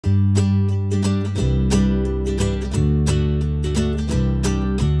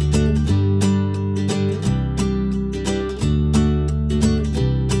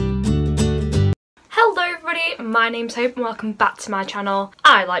name's Hope and welcome back to my channel.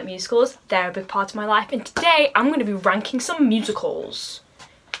 I like musicals, they're a big part of my life, and today I'm going to be ranking some musicals.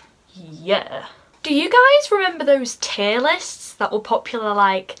 Yeah. Do you guys remember those tier lists that were popular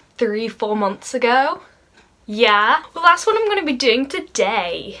like 3-4 months ago? Yeah, well that's what I'm going to be doing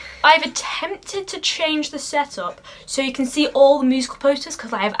today. I've attempted to change the setup so you can see all the musical posters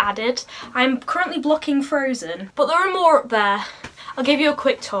because I have added. I'm currently blocking Frozen, but there are more up there. I'll give you a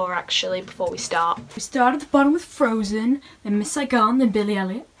quick tour actually before we start. We start at the bottom with Frozen, then Miss Saigon, then Billy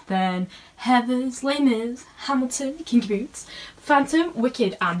Elliot, then Heathers, Les Mis, Hamilton, Kinky Boots, Phantom,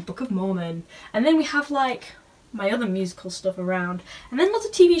 Wicked and Book of Mormon. And then we have like my other musical stuff around, and then lots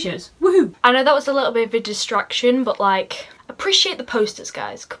of TV shows. Woohoo! I know that was a little bit of a distraction, but like, appreciate the posters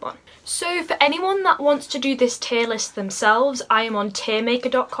guys, come on. So for anyone that wants to do this tier list themselves, I am on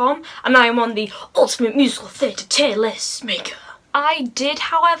tiermaker.com and I am on the Ultimate Musical Theatre Tier List Maker. I did,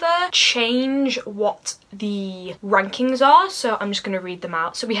 however, change what the rankings are, so I'm just going to read them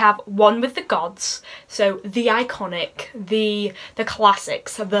out. So we have One with the Gods, so the iconic, the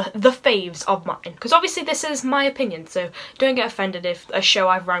classics, the faves of mine. Because obviously this is my opinion, so don't get offended if a show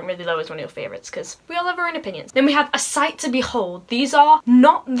I've ranked really low is one of your favourites, because we all have our own opinions. Then we have A Sight to Behold. These are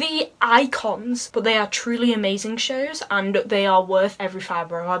not the icons, but they are truly amazing shows, and they are worth every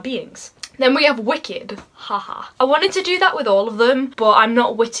fibre of our beings. Then we have Wicked, haha. I wanted to do that with all of them, but I'm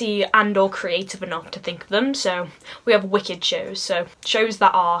not witty and or creative enough to think of them, so we have Wicked shows, so shows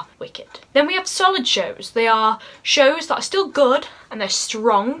that are wicked. Then we have Solid shows. They are shows that are still good and they're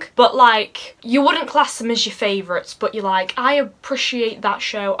strong, but like, you wouldn't class them as your favourites, but you're like, I appreciate that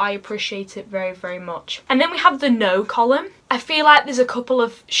show, I appreciate it very, very much. And then we have the No column. I feel like there's a couple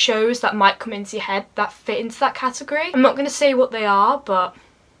of shows that might come into your head that fit into that category. I'm not going to say what they are, but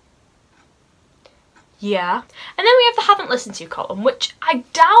yeah. And then we have the Haven't Listened To column, which I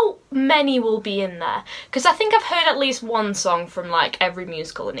doubt many will be in there, because I think I've heard at least one song from like every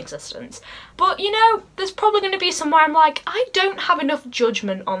musical in existence. But you know, there's probably going to be somewhere I'm like, I don't have enough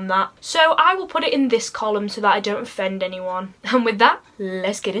judgment on that, so I will put it in this column so that I don't offend anyone. And with that,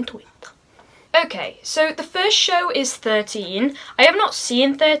 let's get into it. Okay, so the first show is 13. I have not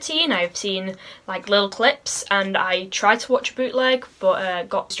seen 13, I've seen like little clips and I tried to watch a bootleg but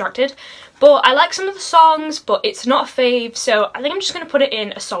got distracted. But I like some of the songs, but it's not a fave, so I think I'm just going to put it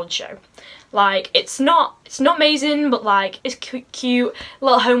in a solid show. Like, it's not amazing, but like, it's cute, a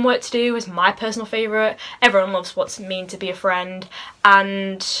little homework to do is my personal favourite. Everyone loves What's It Mean to Be a Friend,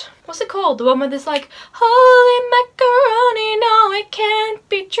 and what's it called? The one where there's like, holy macaroni, no it can't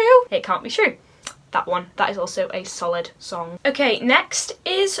be true. It can't be true. That one. That is also a solid song. Okay, next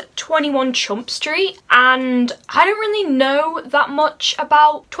is 21 Chump Street, and I don't really know that much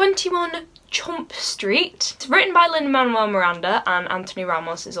about 21 Chump Street. It's written by Lin-Manuel Miranda and Anthony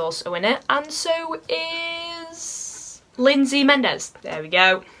Ramos is also in it, and so is Lindsay Mendez. There we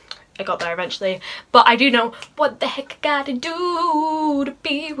go. I got there eventually. But I do know what the heck I gotta do to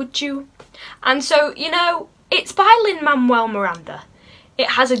be with you. And so, you know, it's by Lin-Manuel Miranda. It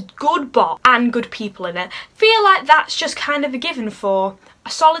has a good bop and good people in it. Feel like that's just kind of a given for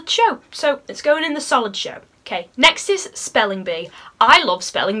a solid show. So it's going in the solid show. Okay, next is Spelling Bee. I love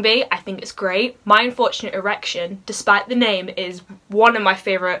Spelling Bee, I think it's great. My Unfortunate Erection, despite the name, is one of my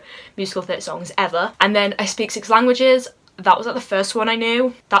favourite musical theatre songs ever. And then I Speak 6 Languages. That was like the first one I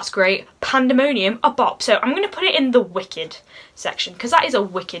knew. That's great. Pandemonium, a bop. So I'm going to put it in the Wicked section because that is a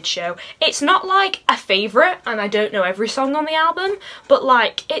wicked show. It's not like a favourite and I don't know every song on the album, but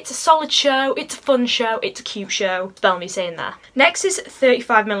like, it's a solid show, it's a fun show, it's a cute show. Spell me saying that. Next is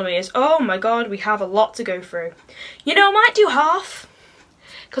 35mm. Oh my god, we have a lot to go through. You know, I might do half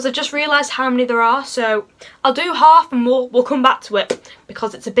because I just realised how many there are, so I'll do half and we'll come back to it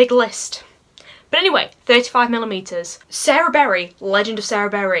because it's a big list. But anyway, 35mm. Sarah Berry, Legend of Sarah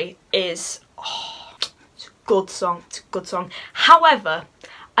Berry is, oh, it's a good song, it's a good song. However,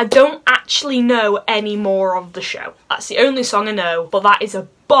 I don't actually know any more of the show. That's the only song I know, but that is a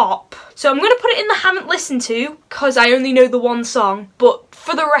bop. So I'm going to put it in the Haven't Listened To, because I only know the one song, but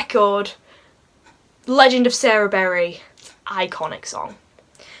for the record, Legend of Sarah Berry, iconic song.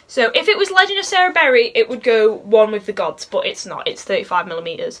 So if it was Legend of Sarah Berry, it would go One with the Gods, but it's not, it's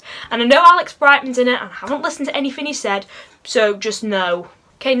 35mm. And I know Alex Brightman's in it, and I haven't listened to anything he said, so just know.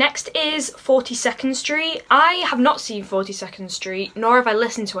 Okay, next is 42nd Street. I have not seen 42nd Street, nor have I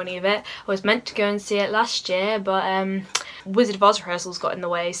listened to any of it. I was meant to go and see it last year, but Wizard of Oz rehearsals got in the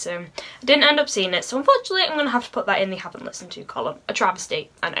way, so I didn't end up seeing it. So unfortunately, I'm going to have to put that in the Haven't Listened To column. A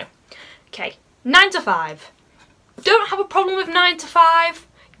travesty, I know. Okay, 9 to 5. Don't have a problem with 9 to 5.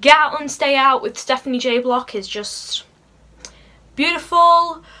 Get Out and Stay Out with Stephanie J. Block is just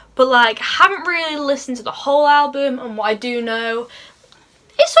beautiful, but like haven't really listened to the whole album, and what I do know,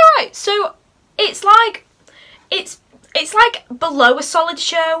 it's alright. So it's like below a solid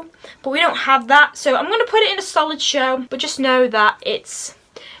show, but we don't have that, so I'm gonna put it in a solid show, but just know that it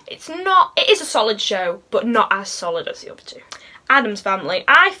is a solid show, but not as solid as the other two. Addams Family,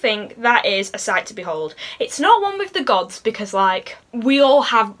 I think that is a sight to behold. It's not one with the gods, because like we all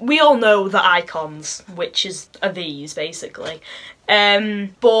know the icons, which are these basically.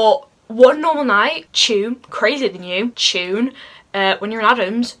 But One Normal Night, tune, Crazier Than You, tune, When You're in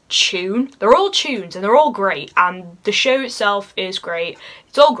Addams, tune. They're all tunes and they're all great, and the show itself is great.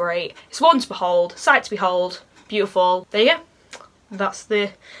 It's all great. It's one to behold, sight to behold, beautiful. There you go. That's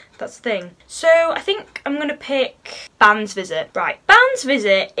the thing. So I think I'm gonna pick Band's Visit. Right, Band's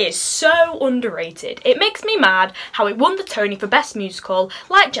Visit is so underrated. It makes me mad how it won the Tony for Best Musical,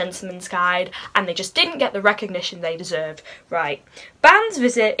 like Gentleman's Guide, and they just didn't get the recognition they deserved. Right, Band's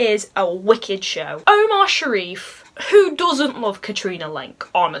Visit is a wicked show. Omar Sharif, who doesn't love Katrina Lenk,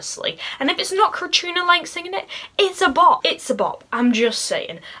 honestly? And if it's not Katrina Lenk singing it, it's a bop. It's a bop, I'm just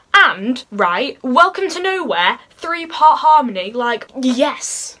saying. And, right, Welcome to Nowhere, 3-part harmony, like,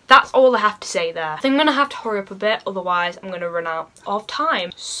 yes. That's all I have to say there. I think I'm gonna have to hurry up a bit, otherwise I'm gonna run out of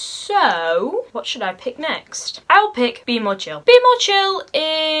time. So, what should I pick next? I'll pick Be More Chill. Be More Chill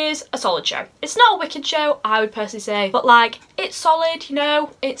is a solid show. It's not a wicked show, I would personally say, but like, it's solid, you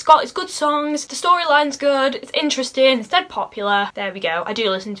know, it's good songs, the storyline's good, it's interesting, it's dead popular. There we go, I do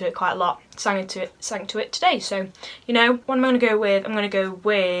listen to it quite a lot. Sang to it today, so you know what I'm gonna go with. I'm gonna go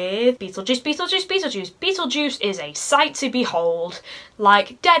with Beetlejuice. Beetlejuice is a sight to behold.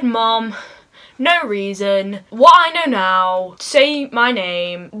 Like Dead Mom, No Reason, What I Know Now, Say My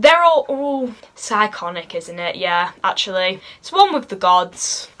Name. They're all it's iconic, isn't it? Yeah, actually, it's one with the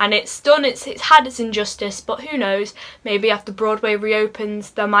gods, and it's had its injustice, but who knows? Maybe after Broadway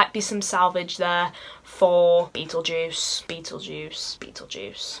reopens, there might be some salvage there for Beetlejuice.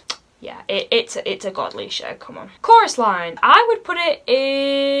 Yeah, it's a godly show, come on. Chorus Line, I would put it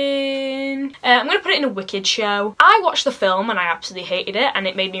in... I'm going to put it in a wicked show. I watched the film and I absolutely hated it and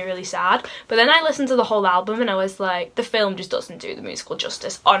it made me really sad. But then I listened to the whole album and I was like, the film just doesn't do the musical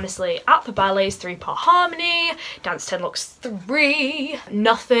justice. Honestly, At the Ballet's 3-part harmony, Dance 10 Looks 3,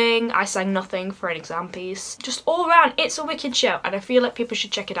 Nothing, I sang Nothing for an exam piece. Just all around, it's a wicked show and I feel like people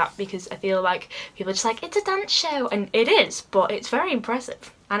should check it out because I feel like people are just like, it's a dance show, and it is, but it's very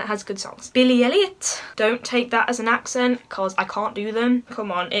impressive. And it has good songs. Billy Elliot. Don't take that as an accent, because I can't do them.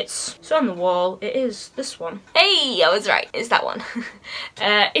 Come on, it's on the wall. It is this one. Hey, I was right. It's that one.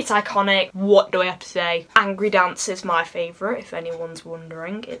 It's iconic. What do I have to say? Angry Dance is my favourite, if anyone's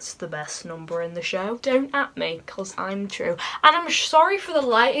wondering. It's the best number in the show. Don't at me, because I'm true. And I'm sorry for the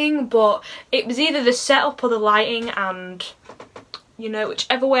lighting, but it was either the setup or the lighting, and... you know,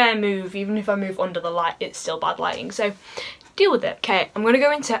 whichever way I move, even if I move under the light, it's still bad lighting. So... deal with it. Okay, I'm going to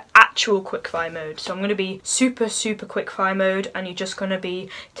go into actual quickfire mode. So I'm going to be super quickfire mode and you're just going to be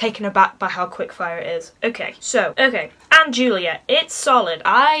taken aback by how quickfire it is. Okay, so, And Juliet, it's solid.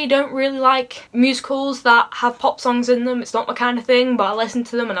 I don't really like musicals that have pop songs in them. It's not my kind of thing, but I listen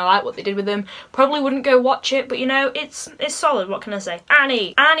to them and I like what they did with them. Probably wouldn't go watch it, but you know, it's solid. What can I say?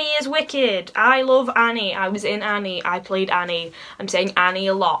 Annie. Annie is wicked. I love Annie. I was in Annie. I played Annie. I'm saying Annie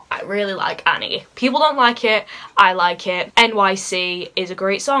a lot. I really like Annie. People don't like it. I like it. NYC is a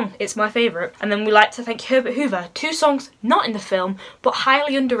great song. It's my favourite. And then we like to thank Herbert Hoover. 2 songs not in the film, but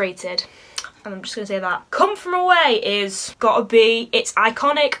highly underrated. And I'm just going to say that. Come From Away is gotta be, it's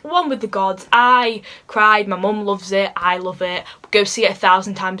iconic, one with the gods. I cried, my mum loves it, I love it. Go see it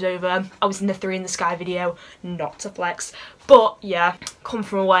 1,000 times over. I was in the 3 in the Sky video, not to flex. But yeah, Come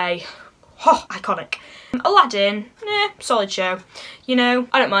From Away, oh, iconic. Aladdin, solid show. You know,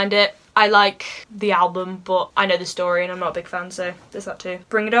 I don't mind it. I like the album, but I know the story and I'm not a big fan, so there's that too.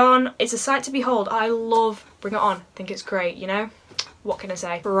 Bring It On, it's a sight to behold. I love Bring It On. I think it's great, you know? What can I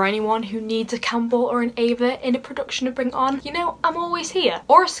say? For anyone who needs a Campbell or an Ava in a production to Bring It On, you know, I'm always here.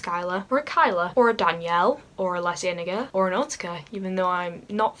 Or a Skylar, or a Kyla, or a Danielle, or a Leslie Eniger, or an Nautica, even though I'm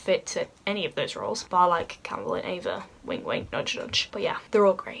not fit to any of those roles. But I like Campbell and Ava. Wink wink, nudge nudge. But yeah, they're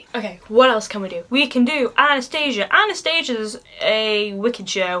all great. Okay, what else can we do? We can do Anastasia. Anastasia's a wicked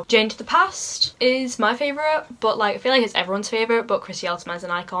show. Jane to the Past is my favourite, but like I feel like it's everyone's favourite, but Chrissy Elseman's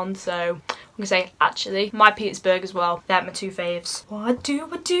an icon, so I'm gonna say, actually, My Petersburg as well. They're my 2 faves. What do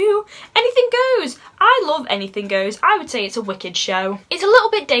I do? Anything Goes. I love Anything Goes. I would say it's a wicked show. It's a little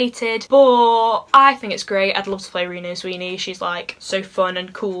bit dated, but I think it's great. I'd love to play Reno Sweeney. She's like so fun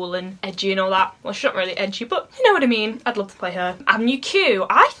and cool and edgy and all that. Well, she's not really edgy, but you know what I mean. I'd love to play her. Avenue Q.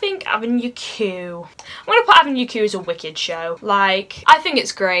 I think Avenue Q. I'm gonna put Avenue Q as a wicked show. Like, I think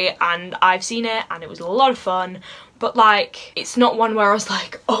it's great and I've seen it and it was a lot of fun. But like, it's not one where I was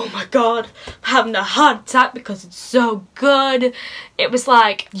like, oh my god, I'm having a heart attack because it's so good. It was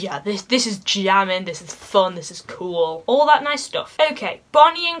like, yeah, this is jamming, this is fun, this is cool. All that nice stuff. Okay,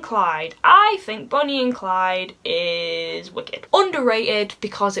 Bonnie and Clyde. I think Bonnie and Clyde is wicked. Underrated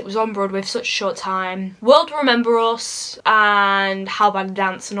because it was on Broadway for such a short time. World Will Remember Us and How About a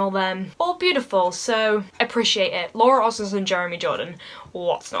Dance and all them. All beautiful, so appreciate it. Laura Osnes and Jeremy Jordan.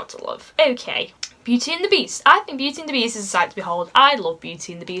 What's not to love? Okay. Beauty and the Beast. I think Beauty and the Beast is a sight to behold. I love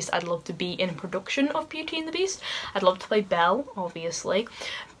Beauty and the Beast. I'd love to be in a production of Beauty and the Beast. I'd love to play Belle, obviously.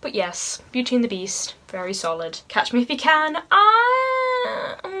 But yes, Beauty and the Beast, very solid. Catch Me If You Can.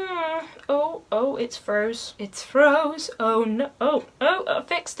 Oh, it's froze. It's froze. Oh no. Oh, I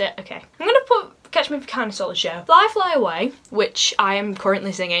fixed it. Okay. I'm gonna put Catch Me If You Can, a solid show. Fly Fly Away, which I am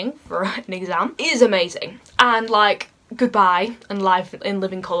currently singing for an exam, is amazing. And like, Goodbye and Live in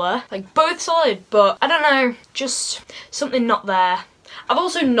Living Colour, like both solid, but I don't know, just something not there. I've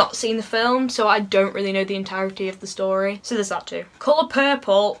also not seen the film, so I don't really know the entirety of the story, so there's that too. Colour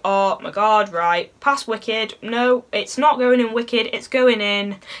Purple, oh my god, right, past Wicked. No, it's not going in Wicked, it's going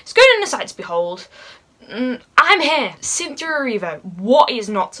in A Sight to Behold. I'm here. Cynthia Erivo, what is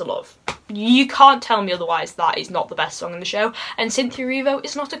not to love? You can't tell me otherwise. That is not the best song in the show, and Cynthia Erivo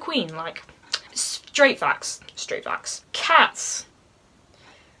is not a queen, like, straight facts. Straight facts. Cats.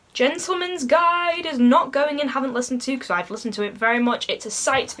 Gentleman's Guide is not going in, haven't listened to, because I've listened to it very much. It's a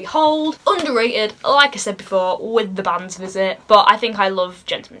sight to behold. Underrated, like I said before, with the band's visit. But I think I love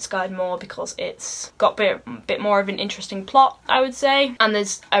Gentleman's Guide more because it's got a bit more of an interesting plot, I would say. And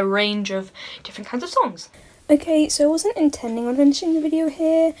there's a range of different kinds of songs. Okay, so I wasn't intending on finishing the video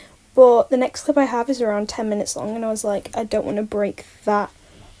here, but the next clip I have is around 10 minutes long, and I was like, I don't want to break that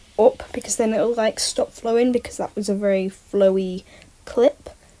up because then it'll like stop flowing, because that was a very flowy clip.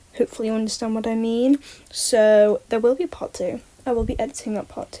 Hopefully you understand what I mean. So there will be part 2. I will be editing that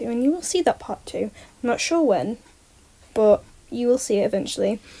part 2 and you will see that part 2. I'm not sure when, but you will see it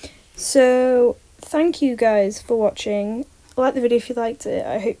eventually. So thank you guys for watching. Like the video if you liked it.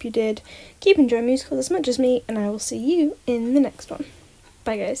 I hope you did. Keep enjoying musicals as much as me, and I will see you in the next one.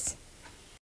 Bye guys.